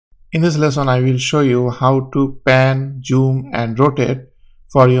In this lesson, I will show you how to pan, zoom and rotate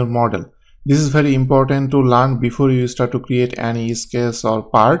for your model. This is very important to learn before you start to create any sketch or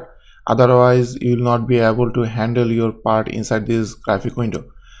part. Otherwise, you will not be able to handle your part inside this graphic window.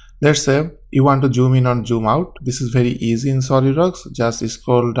 Let's say you want to zoom in or zoom out. This is very easy in SolidWorks. Just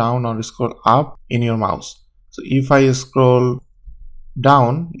scroll down or scroll up in your mouse. So if I scroll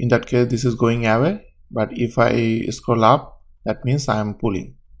down, in that case, this is going away. But if I scroll up, that means I am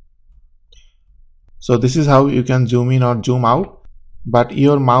pulling. So this is how you can zoom in or zoom out, but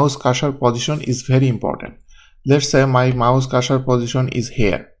your mouse cursor position is very important. Let's say my mouse cursor position is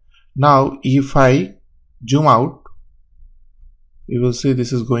here. Now if I zoom out, you will see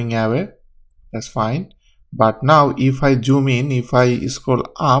this is going away. That's fine. But now if I zoom in, if I scroll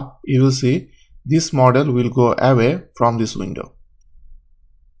up, you will see this model will go away from this window.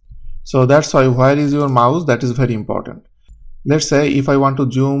 So that's why where is your mouse, that is very important. Let's say if I want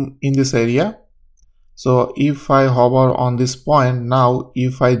to zoom in this area. So if I hover on this point, now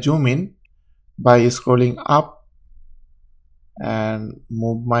if I zoom in by scrolling up and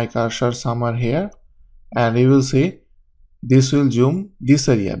move my cursor somewhere here, and you will see this will zoom this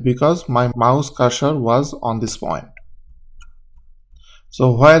area because my mouse cursor was on this point.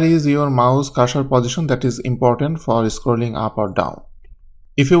 So where is your mouse cursor position, that is important for scrolling up or down.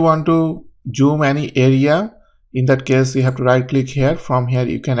 If you want to zoom any area, in that case you have to right click here. From here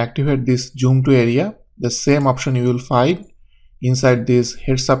you can activate this zoom to area. The same option you will find inside this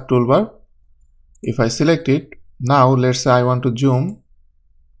heads up toolbar. If I select it, now let's say I want to zoom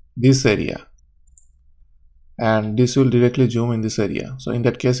this area, and this will directly zoom in this area. So in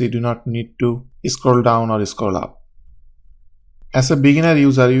that case you do not need to scroll down or scroll up. As a beginner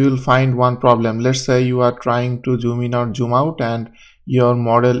user, you will find one problem. Let's say you are trying to zoom in or zoom out and your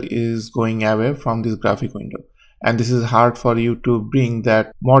model is going away from this graphic window, and this is hard for you to bring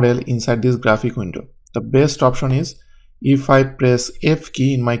that model inside this graphic window. The best option is if I press F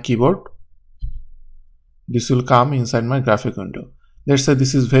key in my keyboard, this will come inside my graphic window. Let's say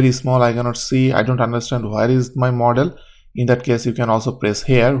this is very small, I cannot see, I don't understand where is my model. In that case you can also press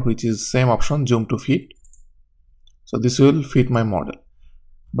here, which is same option, zoom to fit. So this will fit my model.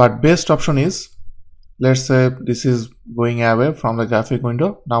 But best option is, let's say this is going away from the graphic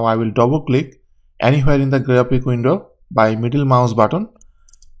window. Now I will double click anywhere in the graphic window by middle mouse button,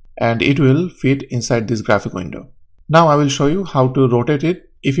 and it will fit inside this graphic window. Now I will show you how to rotate it.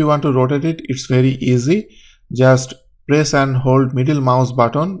 If you want to rotate it, it's very easy. Just press and hold middle mouse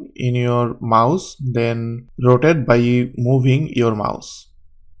button in your mouse, then rotate by moving your mouse.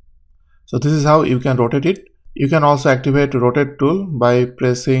 So this is how you can rotate it. You can also activate rotate tool by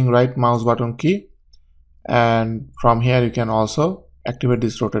pressing right mouse button key, and from here you can also activate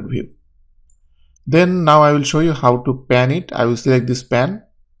this rotate view. Then now I will show you how to pan it. I will select this pan.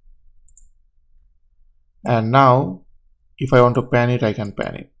 And now if I want to pan it, I can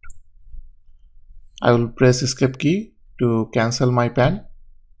pan it. I will press escape key to cancel my pan.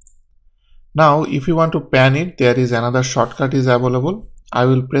 Now if you want to pan it, there is another shortcut is available. I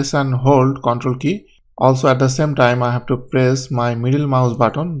will press and hold Ctrl key. Also at the same time I have to press my middle mouse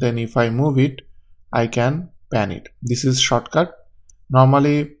button, then if I move it, I can pan it. This is shortcut.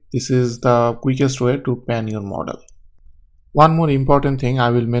 Normally this is the quickest way to pan your model. One more important thing I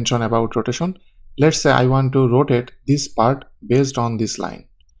will mention about rotation. Let's say I want to rotate this part based on this line.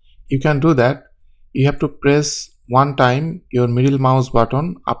 You can do that. You have to press one time your middle mouse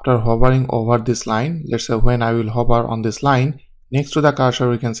button after hovering over this line. Let's say when I will hover on this line, next to the cursor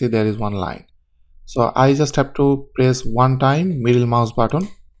we can see there is one line. So I just have to press one time middle mouse button,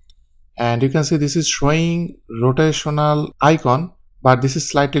 and you can see this is showing rotational icon, but this is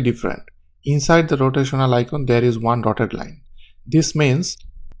slightly different. Inside the rotational icon there is one dotted line. This means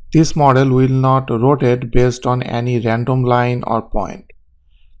this model will not rotate based on any random line or point.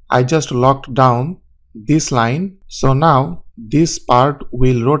 I just locked down this line, so now this part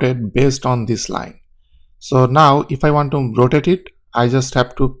will rotate based on this line. So now if I want to rotate it, I just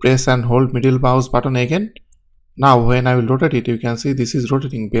have to press and hold middle mouse button again. Now when I will rotate it, you can see this is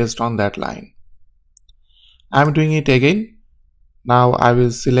rotating based on that line. I am doing it again. Now I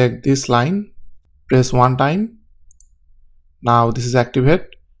will select this line, press one time. Now this is activate.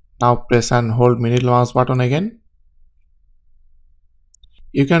 Now press and hold middle mouse button again.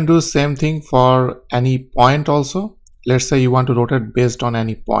 You can do same thing for any point also. Let's say you want to rotate based on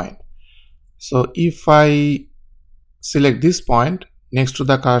any point. So if I select this point, next to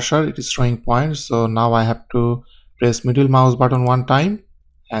the cursor it is showing points. So now I have to press middle mouse button one time,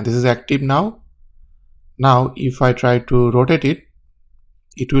 and this is active now. Now if I try to rotate it,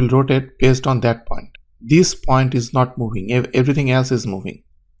 it will rotate based on that point. This point is not moving, everything else is moving.